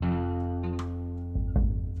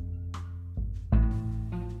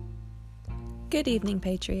Good evening,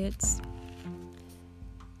 Patriots.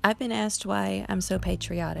 I've been asked why I'm so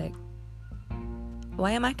patriotic.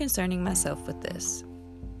 Why am I concerning myself with this?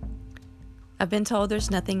 I've been told there's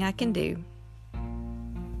nothing I can do.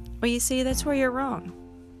 Well, you see, that's where you're wrong.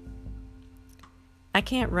 I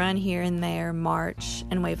can't run here and there, march,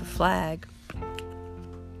 and wave a flag,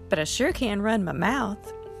 but I sure can run my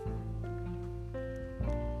mouth.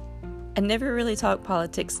 I never really talked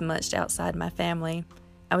politics much outside my family.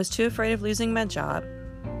 I was too afraid of losing my job.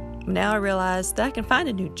 Now I realize that I can find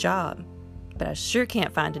a new job, but I sure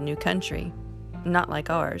can't find a new country. Not like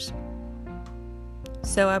ours.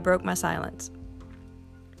 So I broke my silence.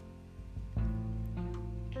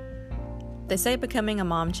 They say becoming a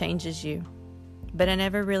mom changes you, but I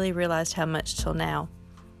never really realized how much till now.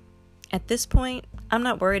 At this point, I'm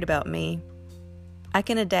not worried about me. I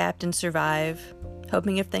can adapt and survive,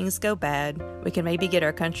 hoping if things go bad, we can maybe get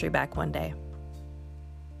our country back one day.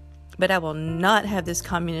 But I will not have this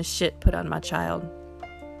communist shit put on my child.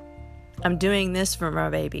 I'm doing this for my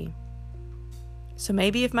baby. So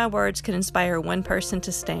maybe if my words can inspire one person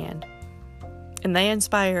to stand, and they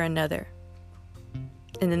inspire another,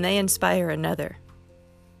 and then they inspire another,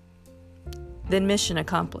 then mission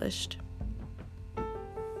accomplished.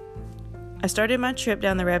 I started my trip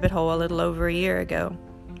down the rabbit hole a little over a year ago.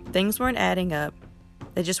 Things weren't adding up.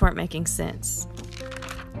 They just weren't making sense.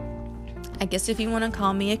 I guess if you want to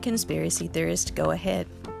call me a conspiracy theorist, go ahead.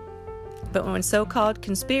 But when so-called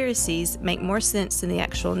conspiracies make more sense than the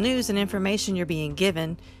actual news and information you're being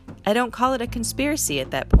given, I don't call it a conspiracy at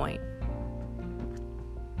that point.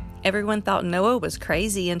 Everyone thought Noah was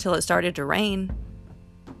crazy until it started to rain.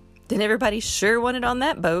 Then everybody sure wanted on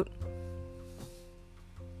that boat.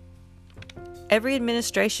 Every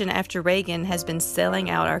administration after Reagan has been selling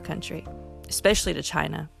out our country, especially to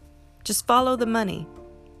China. Just follow the money.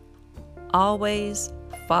 Always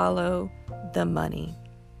follow the money.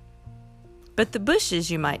 But the Bushes,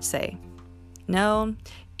 you might say. No,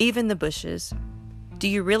 even the Bushes. Do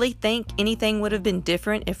you really think anything would have been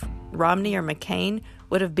different if Romney or McCain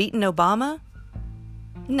would have beaten Obama?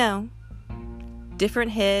 No.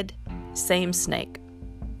 Different head, same snake.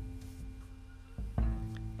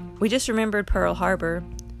 We just remembered Pearl Harbor,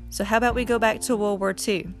 so how about we go back to World War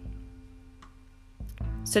II?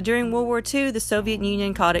 So during World War II, the Soviet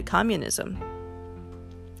Union called it communism.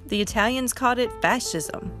 The Italians called it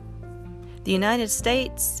fascism. The United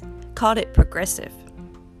States called it progressive.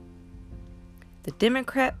 The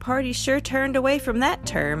Democrat Party sure turned away from that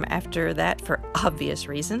term after that for obvious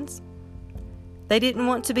reasons. They didn't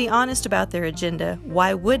want to be honest about their agenda.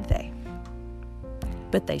 Why would they?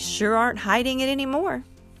 But they sure aren't hiding it anymore.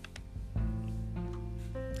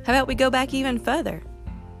 How about we go back even further?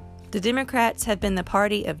 The Democrats have been the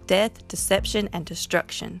party of death, deception, and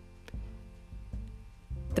destruction.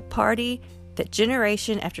 The party that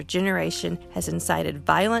generation after generation has incited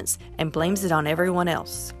violence and blames it on everyone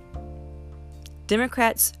else.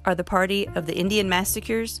 Democrats are the party of the Indian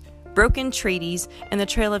massacres, broken treaties, and the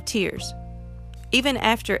Trail of Tears. Even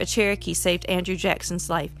after a Cherokee saved Andrew Jackson's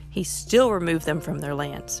life, he still removed them from their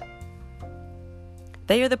lands.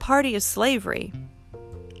 They are the party of slavery.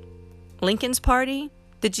 Lincoln's party,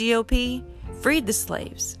 the GOP, freed the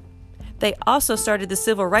slaves. They also started the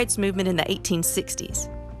civil rights movement in the 1860s.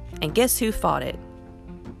 And guess who fought it?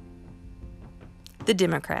 The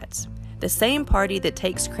Democrats, the same party that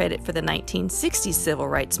takes credit for the 1960s civil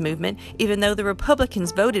rights movement, even though the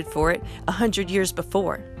Republicans voted for it 100 years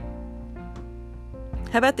before.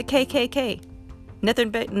 How about the KKK?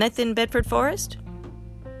 Nathan Bedford Forrest?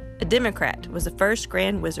 A Democrat was the first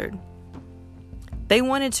Grand Wizard. They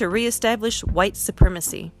wanted to reestablish white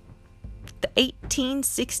supremacy. The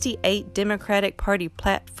 1868 Democratic Party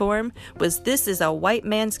platform was "This is a white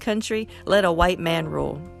man's country, let a white man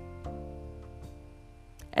rule."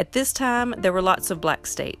 At this time, there were lots of black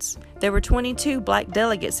states. There were 22 black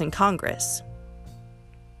delegates in Congress.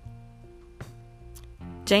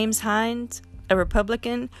 James Hines, a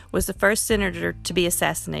Republican, was the first senator to be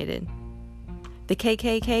assassinated. The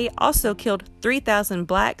KKK also killed 3,000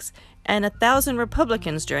 blacks and 1,000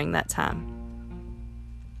 Republicans during that time.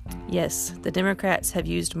 Yes, the Democrats have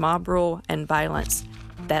used mob rule and violence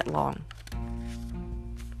that long.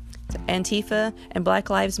 So Antifa and Black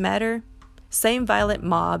Lives Matter, same violent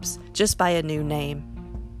mobs, just by a new name.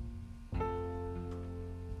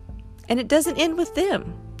 And it doesn't end with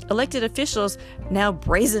them. Elected officials now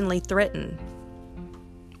brazenly threaten.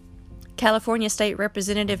 California State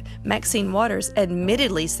Representative Maxine Waters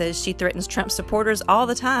admittedly says she threatens Trump supporters all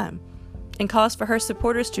the time and calls for her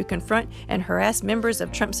supporters to confront and harass members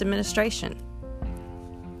of Trump's administration.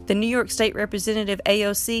 The New York State Representative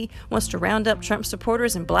AOC wants to round up Trump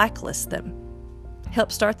supporters and blacklist them.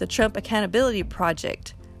 helped start the Trump Accountability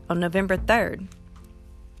Project on November 3rd.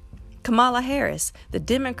 Kamala Harris, the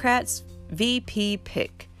Democrats' VP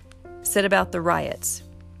pick, said about the riots,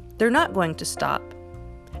 "They're not going to stop.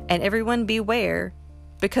 And everyone beware,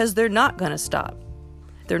 because they're not going to stop.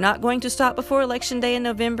 They're not going to stop before Election Day in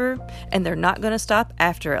November, and they're not going to stop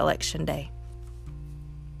after Election Day."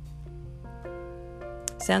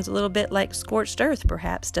 Sounds a little bit like scorched earth,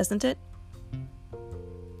 perhaps, doesn't it?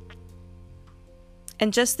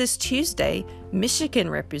 And just this Tuesday, Michigan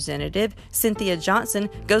Representative Cynthia Johnson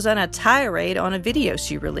goes on a tirade on a video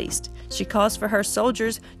she released. She calls for her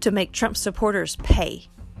soldiers to make Trump supporters pay.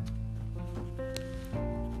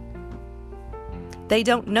 They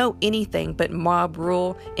don't know anything but mob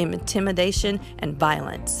rule, intimidation, and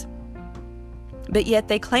violence. But yet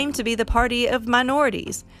they claim to be the party of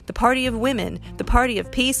minorities, the party of women, the party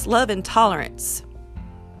of peace, love, and tolerance.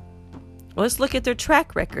 Well, let's look at their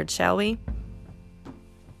track record, shall we?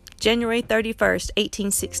 January 31st,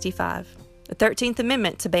 1865, the 13th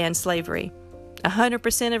Amendment to ban slavery.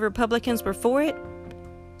 100% of Republicans were for it.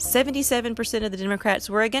 77% of the Democrats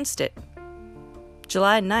were against it.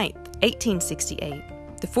 July 9th, 1868,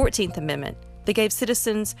 the 14th Amendment that gave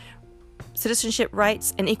citizens citizenship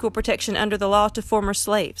rights and equal protection under the law to former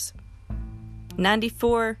slaves.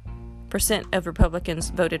 94% of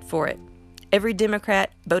Republicans voted for it. Every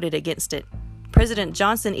Democrat voted against it. President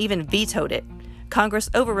Johnson even vetoed it. Congress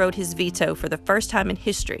overrode his veto for the first time in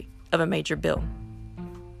history of a major bill.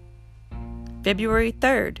 February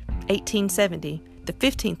 3rd, 1870, the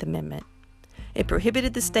 15th Amendment. It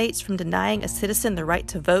prohibited the states from denying a citizen the right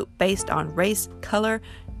to vote based on race, color,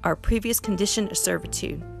 or previous condition of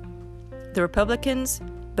servitude. The Republicans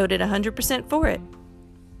voted 100% for it.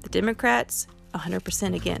 The Democrats,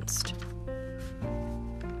 100% against.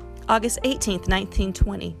 August 18th,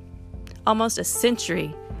 1920. Almost a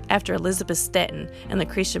century after Elizabeth Stanton and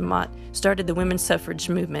Lucretia Mott started the women's suffrage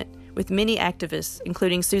movement, with many activists,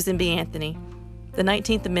 including Susan B. Anthony, the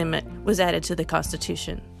 19th Amendment was added to the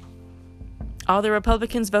Constitution. All the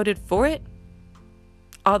Republicans voted for it.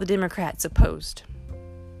 All the Democrats opposed.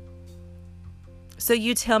 So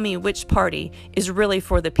you tell me which party is really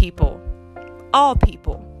for the people, all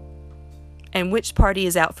people, and which party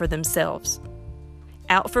is out for themselves,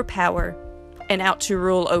 out for power, and out to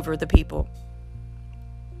rule over the people.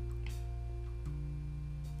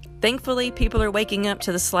 Thankfully, people are waking up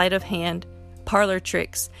to the sleight of hand, parlor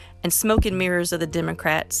tricks, and smoke and mirrors of the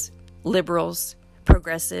Democrats, liberals,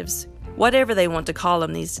 progressives, whatever they want to call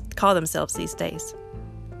themselves these days.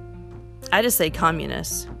 I just say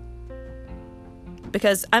communists,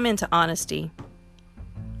 because I'm into honesty.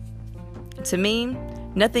 To me,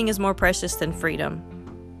 nothing is more precious than freedom.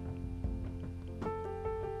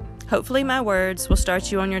 Hopefully my words will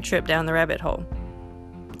start you on your trip down the rabbit hole.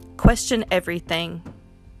 Question everything.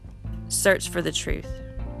 Search for the truth.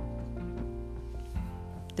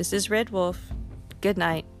 This is Red Wolf. Good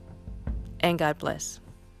night, and God bless.